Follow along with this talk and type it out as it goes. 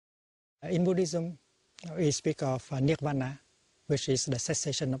In Buddhism, we speak of Nirvana, which is the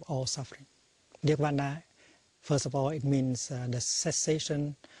cessation of all suffering. Nirvana, first of all, it means the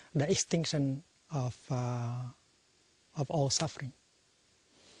cessation, the extinction of all suffering.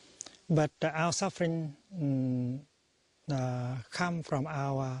 But our suffering come from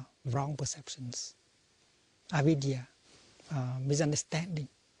our wrong perceptions, avidya, misunderstanding.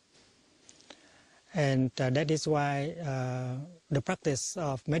 And that is why the practice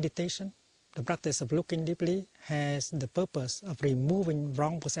of meditation, the practice of looking deeply, has the purpose of removing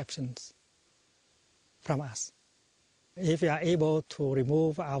wrong perceptions from us. If we are able to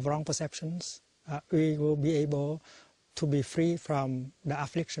remove our wrong perceptions, we will be able to be free from the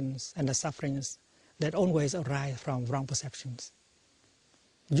afflictions and the sufferings that always arise from wrong perceptions.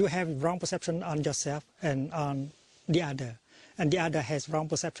 You have wrong perception on yourself and on the other, and the other has wrong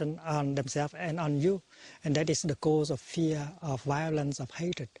perception on themselves and on you, and that is the cause of fear, of violence, of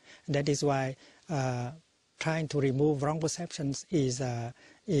hatred. And that is why trying to remove wrong perceptions is the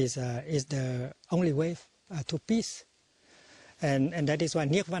only way to peace. And that is why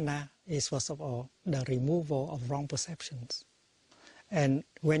Nirvana is, first of all, the removal of wrong perceptions. And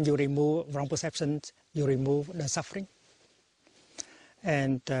when you remove wrong perceptions, you remove the suffering.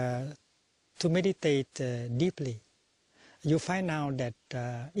 And to meditate deeply, you find out that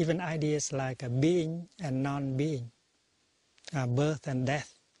even ideas like being and non-being, birth and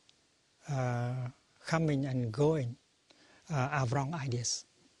death, coming and going, are wrong ideas.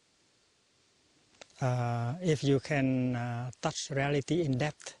 If you can touch reality in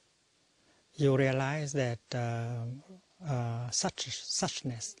depth, you realize that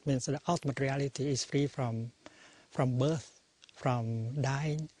suchness means the ultimate reality is free from birth, from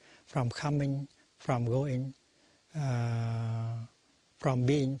dying, from coming, from going, from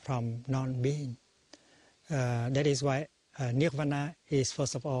being, from non-being. That is why Nirvana is,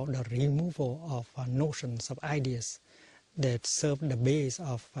 first of all, the removal of notions, of ideas that serve the base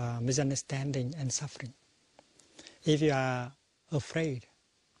of misunderstanding and suffering. If you are afraid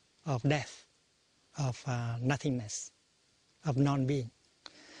of death, of nothingness, of non-being,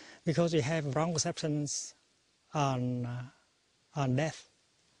 because you have wrong perceptions on death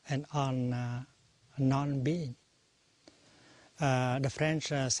and on non-being. The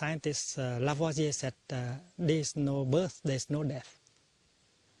French scientist Lavoisier said there is no birth, there is no death.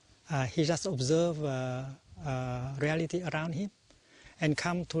 He just observed reality around him and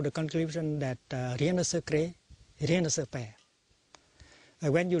come to the conclusion that rien ne se crée, rien ne se perd.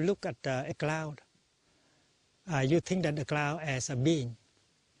 When you look at a cloud, you think that the cloud as a being.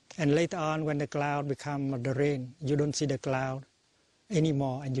 And later on, when the cloud becomes the rain, you don't see the cloud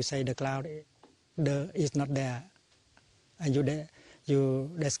anymore, and you say the cloud is not there. And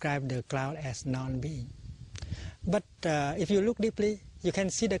you describe the cloud as non-being. But if you look deeply, you can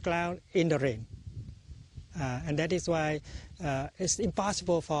see the cloud in the rain. And that is why it's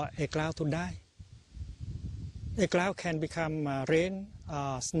impossible for a cloud to die. A cloud can become rain,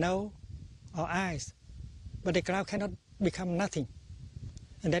 or snow, or ice, but a cloud cannot become nothing.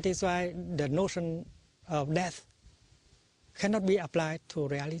 And that is why the notion of death cannot be applied to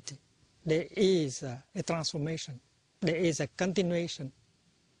reality. There is a transformation. There is a continuation.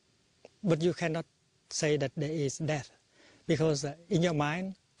 But you cannot say that there is death. Because in your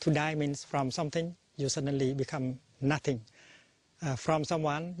mind, to die means from something, you suddenly become nothing. From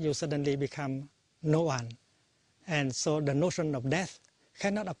someone, you suddenly become no one. And so the notion of death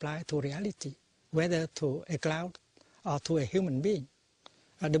cannot apply to reality, whether to a cloud or to a human being.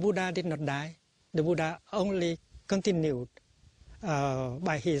 The Buddha did not die. The Buddha only continued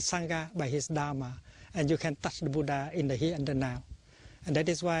by his sangha, by his dharma. And you can touch the Buddha in the here and the now. And that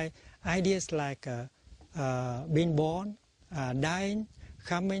is why ideas like being born, dying,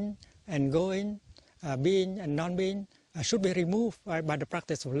 coming and going, being and non-being should be removed by the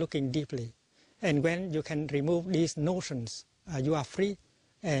practice of looking deeply. And when you can remove these notions, you are free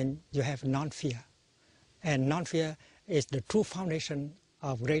and you have non-fear. And non-fear is the true foundation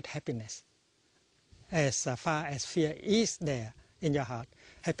of great happiness. As far as fear is there in your heart,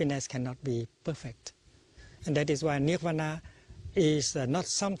 happiness cannot be perfect. And that is why Nirvana is not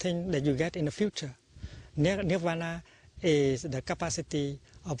something that you get in the future. Nirvana is the capacity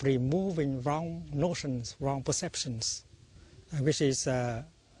of removing wrong notions, wrong perceptions, which is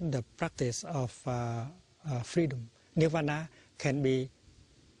the practice of freedom. Nirvana can be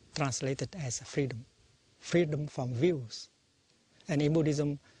translated as freedom, freedom from views. And in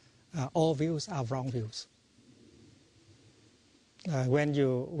Buddhism, all views are wrong views. When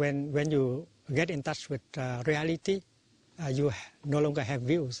you get in touch with reality, you no longer have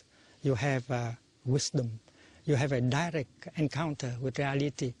views. You have wisdom. You have a direct encounter with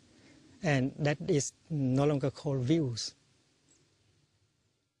reality, and that is no longer called views.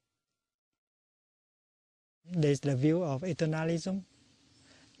 There is the view of eternalism.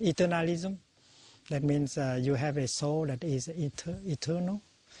 Eternalism, that means you have a soul that is eternal,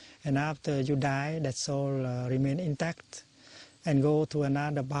 and after you die, that soul remain intact and go to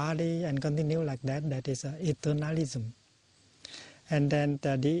another body and continue like that. That is eternalism. And then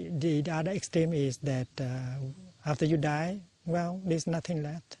the other extreme is that after you die, well, there's nothing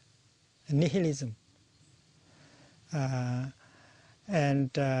left. Nihilism.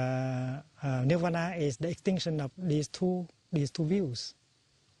 Nirvana is the extinction of these two views,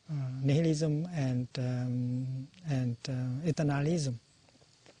 nihilism and eternalism.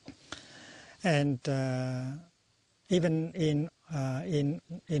 And even in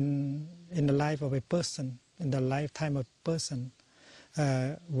the life of a person, in the lifetime of a person,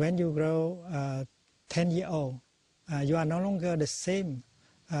 when you grow 10-year old, you are no longer the same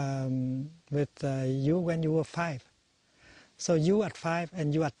with you when you were 5. So you at 5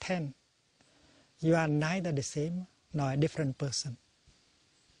 and you at 10, you are neither the same nor a different person.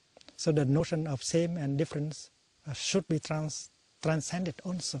 So the notion of same and difference should be transcended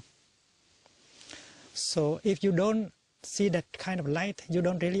also. So if you don't see that kind of light, you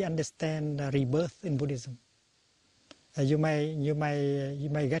don't really understand rebirth in Buddhism. You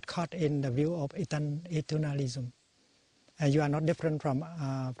may get caught in the view of eternalism. You are not different from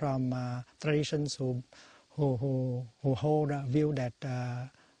traditions who hold a view that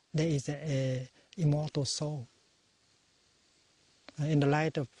there is a immortal soul. In the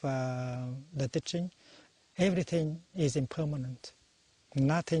light of the teaching, everything is impermanent.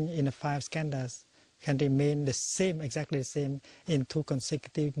 Nothing in the 5 skandhas can remain the same, exactly the same, in 2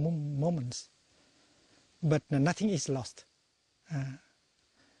 consecutive moments. But nothing is lost.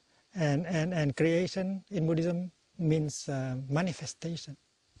 And creation in Buddhism means manifestation.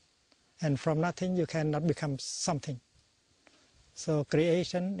 And from nothing you cannot become something. So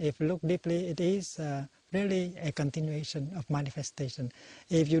creation, if you look deeply, it is really a continuation of manifestation.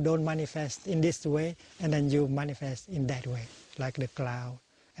 If you don't manifest in this way, and then you manifest in that way, like the cloud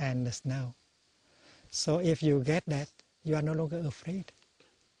and the snow. So if you get that, you are no longer afraid.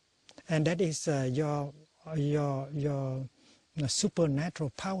 And that is your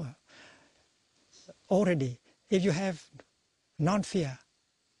supernatural power. Already, if you have non-fear,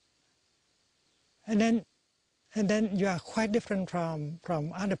 and then you are quite different from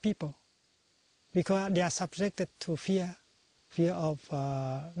other people, because they are subjected to fear of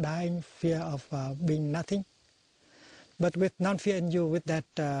dying, fear of being nothing. But with non-fear in you, with that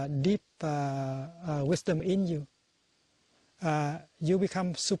deep wisdom in you, you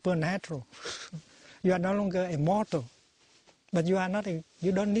become supernatural. You are no longer a mortal, but you are not.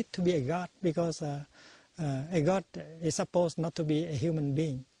 You don't need to be a god, because a god is supposed not to be a human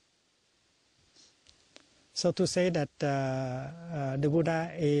being. So to say that the Buddha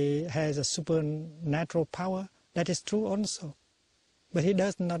has a supernatural power, that is true also. But he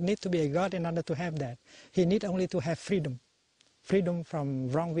does not need to be a god in order to have that. He needs only to have freedom. Freedom from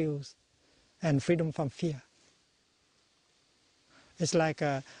wrong views and freedom from fear. It's like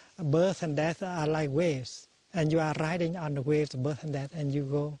birth and death are like waves. And you are riding on the waves of birth and death, and you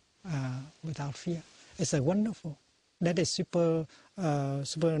go without fear. It's a wonderful. That is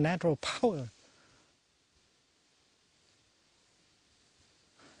supernatural power.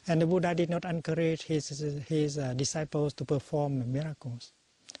 And the Buddha did not encourage his disciples to perform miracles.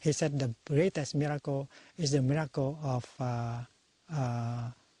 He said the greatest miracle is the miracle of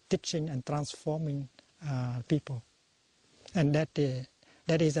teaching and transforming people. And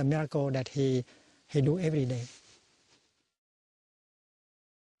that is a miracle that he do every day.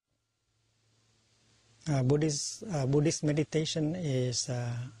 Buddhist meditation is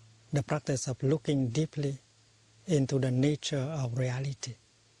the practice of looking deeply into the nature of reality.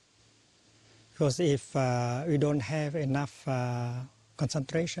 Because if we don't have enough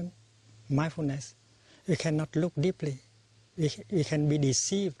concentration, mindfulness, we cannot look deeply. We can be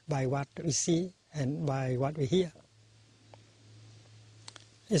deceived by what we see and by what we hear.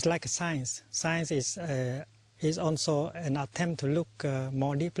 It's like a science. Science is also an attempt to look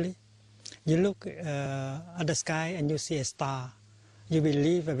more deeply. You look at the sky and you see a star. You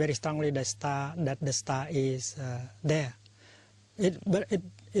believe very strongly that the star is there. But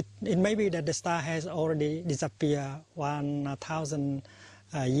it may be that the star has already disappeared 1,000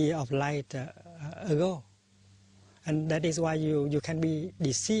 years of light ago. And that is why you can be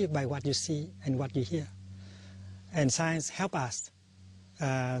deceived by what you see and what you hear. And science helps us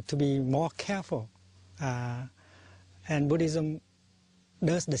to be more careful. And Buddhism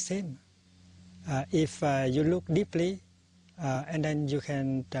does the same. If you look deeply, and then you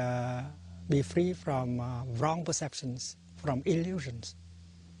can be free from wrong perceptions, from illusions.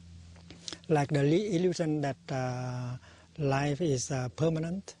 Like the illusion that life is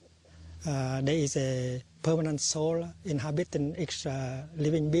permanent. There is a permanent soul inhabiting each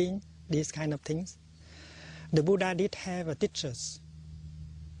living being, these kind of things. The Buddha did have teachers.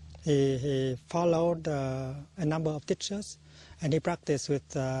 He followed a number of teachers, and he practiced with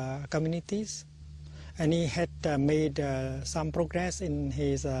communities. And he had made some progress in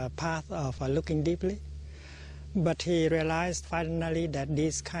his path of looking deeply. But he realized finally that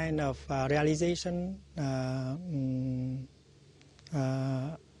this kind of realization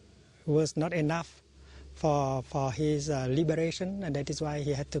was not enough for his liberation, and that is why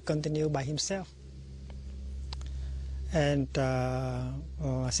he had to continue by himself. And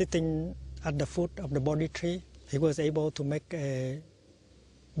sitting at the foot of the Bodhi tree, he was able to make a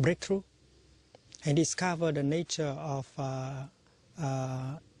breakthrough and discover the nature of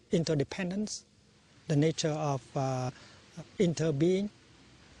interdependence, the nature of interbeing.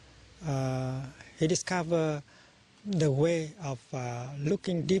 He discovered the way of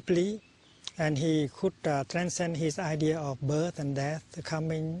looking deeply, and he could transcend his idea of birth and death,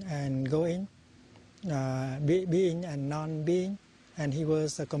 coming and going, being and non-being, and he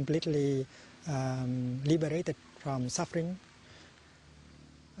was completely liberated from suffering.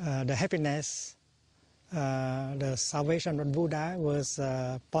 The happiness, the salvation of Buddha was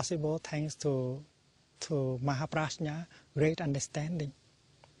possible thanks to Mahaprajna, great understanding.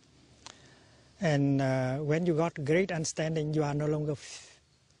 And when you got great understanding, you are no longer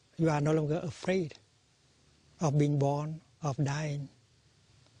afraid of being born, of dying.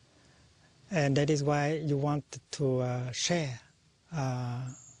 And that is why you want to share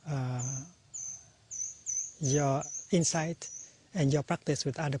your insight and your practice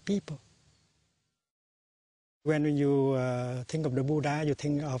with other people. When you think of the Buddha, you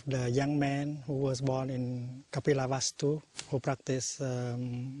think of the young man who was born in Kapilavastu, who practiced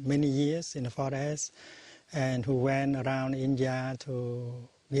many years in the forest, and who went around India to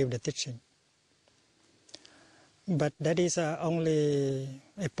give the teaching. But that is only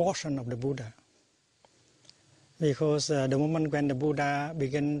a portion of the Buddha. Because the moment when the Buddha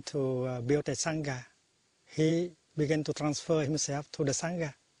began to build a sangha, he began to transfer himself to the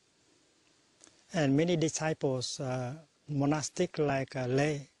sangha. And many disciples, monastic like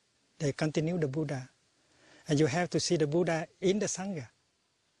lay, they continue the Buddha. And you have to see the Buddha in the sangha.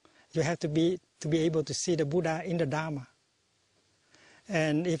 You have to be able to see the Buddha in the Dharma.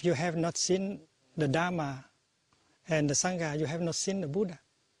 And if you have not seen the Dharma and the sangha, you have not seen the Buddha.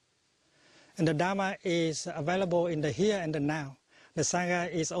 And the Dharma is available in the here and the now. The sangha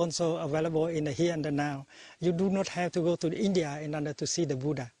is also available in the here and the now. You do not have to go to India in order to see the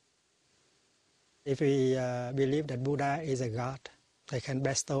Buddha. If we believe that Buddha is a God, they can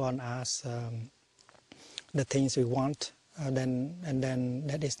bestow on us the things we want, then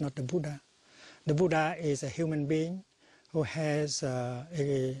that is not the Buddha. The Buddha is a human being who has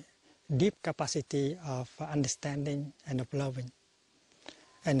a deep capacity of understanding and of loving.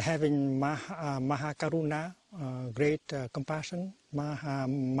 And having Mahakaruna, great compassion,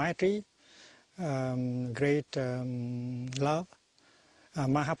 Maitri, great love,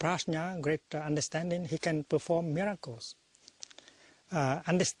 Mahaprajna, great understanding, he can perform miracles.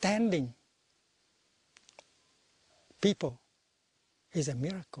 Understanding people is a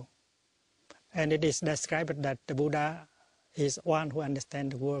miracle. And it is described that the Buddha is one who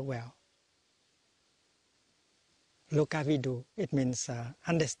understands the world well. Lokavidu, it means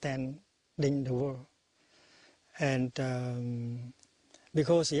understanding the world. And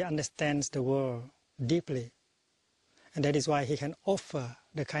because he understands the world deeply, and that is why he can offer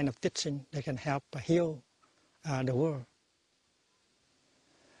the kind of teaching that can help heal the world.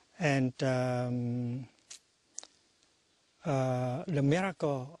 And the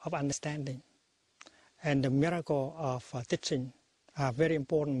miracle of understanding and the miracle of teaching are very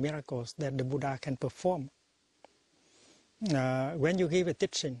important miracles that the Buddha can perform. When you give a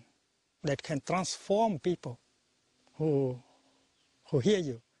teaching that can transform people who hear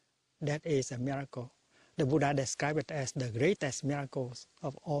you, that is a miracle. The Buddha described it as the greatest miracles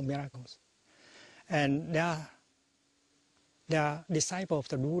of all miracles. And there are disciples of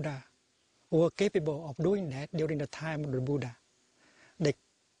the Buddha who were capable of doing that during the time of the Buddha. They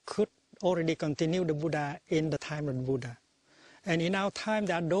could already continue the Buddha in the time of the Buddha. And in our time,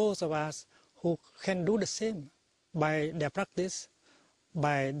 there are those of us who can do the same by their practice,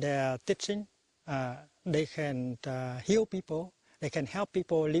 by their teaching. They can heal people, they can help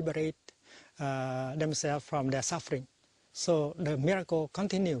people liberate themselves from their suffering. So the miracle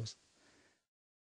continues.